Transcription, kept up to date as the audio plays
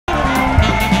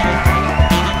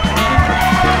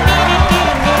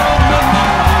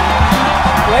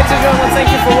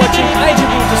thank you for watching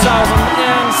IGB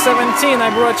 2017. I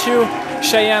brought you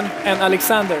Chaeyenne and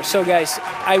Alexander. So guys,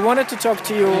 I wanted to talk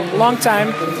to you a long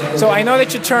time. So I know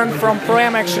that you turned from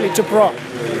Pro-Am actually to Pro.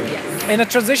 Yes. And the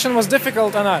transition was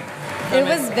difficult or not? It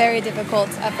was very difficult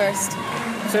at first.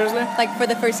 Seriously? Like for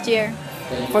the first year.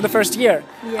 For the first year?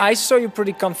 Yeah. I saw you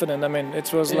pretty confident. I mean,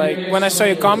 it was like, when I saw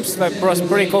your comps, that was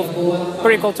pretty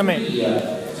cool to me.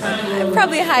 I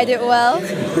probably hide it well.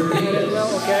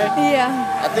 Okay.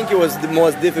 Yeah. I think it was the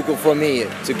most difficult for me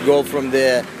to go from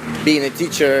the being a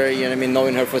teacher, you know what I mean,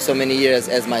 knowing her for so many years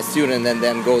as my student, and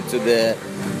then go to the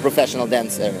professional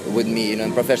dancer with me, you know,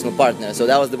 and professional partner. So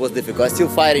that was the most difficult. I'm still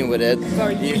fighting with it. So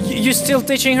you still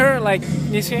teaching her, like,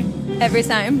 is he? Every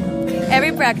time.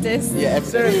 Every practice. Yeah,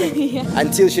 absolutely. Yeah.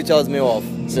 Until she tells me off.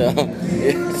 So.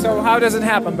 Yeah. So how does it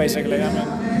happen, basically? I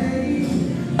mean.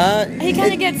 He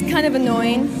kind of gets kind of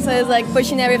annoying, so it's like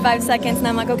pushing every 5 seconds, and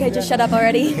I'm like, okay, just shut up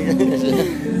already.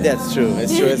 That's true.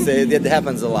 It's true. It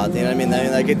happens a lot. You know what I mean?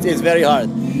 Like it's very hard.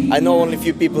 I know only a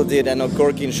few people did. I know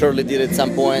Corky and Shirley did at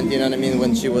some point. You know what I mean?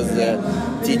 When she was a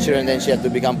teacher, and then she had to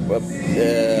become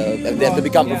they had to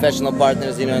become professional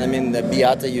partners. You know what I mean? The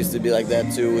Beata used to be like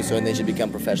that too. So and then she became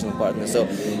professional partners. So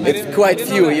it's quite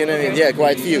few. You know what I mean? Yeah,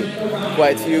 quite few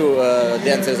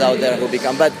dancers out there who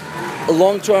become. But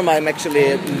long term, I'm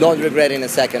actually not regretting a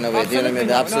second of it. You know what I mean?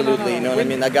 Absolutely. You know what I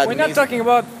mean? We're not talking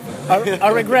about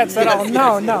our regrets at all.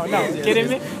 No. Kidding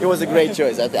me? It was a great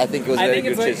choice. I think it was a very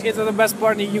good choice. It's the best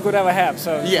partner you could ever have.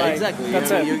 So yeah, like, exactly.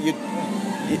 That's it.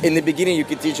 In the beginning, you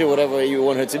could teach her whatever you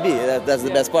want her to be. That's the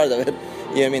best part of it. You know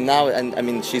what I mean? Now, and I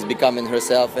mean, she's becoming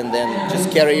herself, and then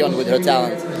just carry on with her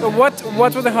talent. But what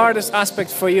was the hardest aspect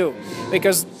for you?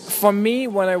 Because for me,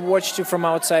 when I watched you from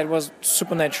outside, it was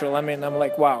supernatural. I mean, I'm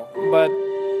like, wow. But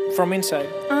from inside?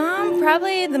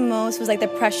 Probably the most was like the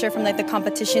pressure from like the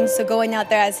competition. So going out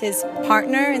there as his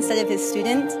partner instead of his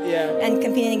student, and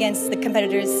competing against the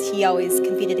competitors he always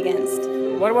competed against.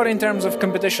 What about in terms of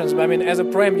competitions? I mean, as a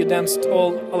Pro-Am, you danced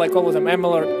all of them,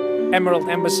 Emerald,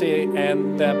 Embassy,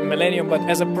 and Millennium. But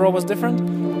as a pro, was different?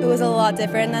 It was a lot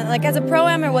different. Like as a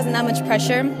Pro-Am, there wasn't that much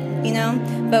pressure, you know.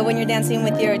 But when you're dancing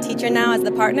with your teacher now as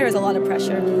the partner, there's a lot of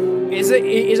pressure. Is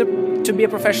it to be a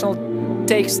professional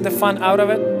takes the fun out of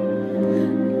it?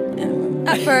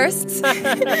 At first. I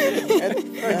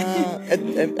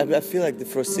feel like the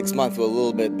first 6 months were a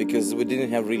little bit because we didn't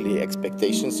have really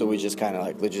expectations, so we just kind of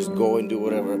like, let's just go and do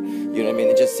whatever, you know what I mean,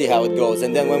 and just see how it goes.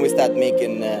 And then when we start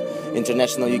making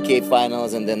international UK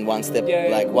finals, and then one step,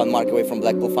 like 1 mark away from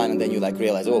Blackpool final, then you like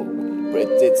realize, oh,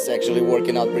 it's actually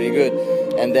working out pretty good.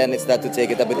 And then it started to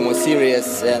take it a bit more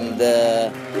serious, and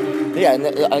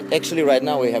actually right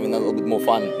now we're having a little bit more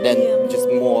fun than just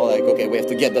more like, okay, we have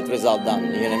to get that result done,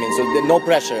 you know what I mean? So there's no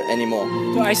pressure anymore.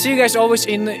 So I see you guys always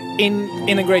in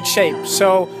a great shape.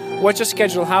 So what's your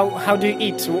schedule? How do you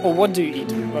eat, or what do you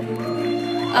eat?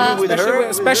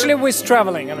 Especially with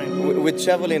traveling. I mean, with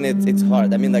traveling, it's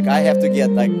hard. I mean, like I have to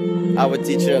get like our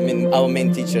teacher. I mean, our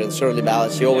main teacher, Shirley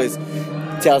Ballard. She always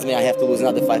tells me I have to lose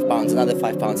another 5 pounds, another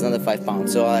 5 pounds, another 5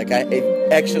 pounds. So like I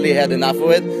actually had enough of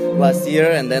it last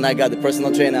year, and then I got the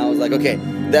personal trainer. I was like, okay,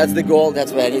 that's the goal,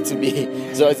 that's where I need to be.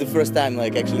 So it's the first time,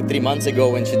 like actually 3 months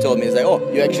ago, when she told me, it's like, oh,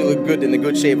 you actually look good, in a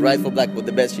good shape, right for Blackpool,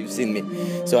 the best you've seen me.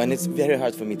 So, and it's very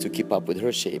hard for me to keep up with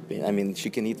her shape. I mean, she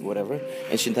can eat whatever,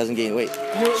 and she doesn't gain weight.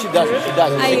 She doesn't. She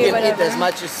can eat as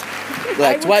much as,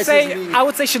 like twice as me. I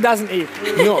would say she doesn't eat.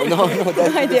 No,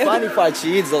 that's the funny part.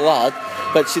 She eats a lot,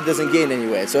 but she doesn't gain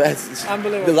anyway. So that's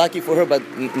unbelievable. Lucky for her, but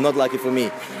not lucky for me.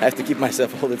 I have to keep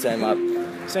myself all the time up.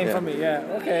 Same for me,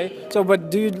 yeah. Okay. So, but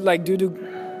do you do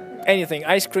anything?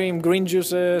 Ice cream, green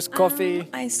juices, coffee?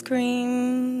 Ice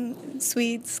cream,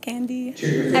 sweets, candy,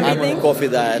 everything. I'm on a coffee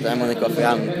diet.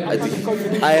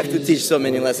 I have to teach so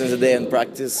many lessons a day and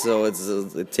practice, so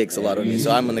it takes a lot of me.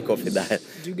 So I'm on a coffee diet.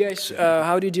 Do you guys,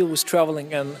 how do you deal with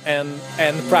traveling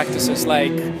and practices?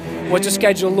 Like, what's your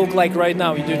schedule look like right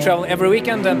now? You do travel every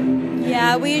weekend and?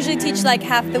 Yeah, we usually teach like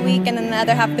half the week, and then the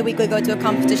other half of the week we go to a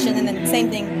competition, and then same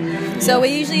thing. So we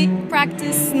usually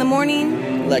practice in the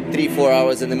morning. Like 3-4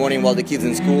 hours in the morning while the kids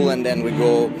in school, and then we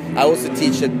go. I also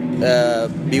teach at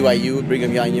BYU,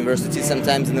 Brigham Young University,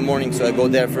 sometimes in the morning. So I go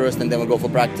there first, and then we go for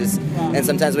practice. And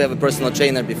sometimes we have a personal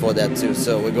trainer before that too.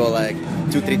 So we go like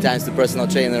 2-3 times to personal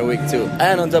trainer a week too.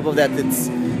 And on top of that, it's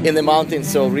in the mountains,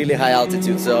 so really high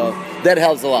altitude. So that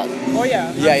helps a lot. Oh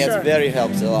yeah. Yeah, it very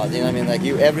helps a lot. You know what I mean? Like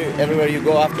everywhere you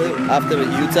go after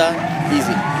Utah,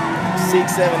 easy.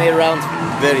 6, 7, 8 rounds,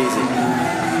 very easy.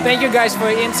 Thank you guys for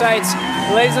your insights.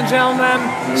 Ladies and gentlemen,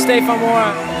 stay for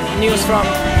more news from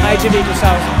IGB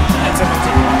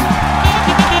 2017.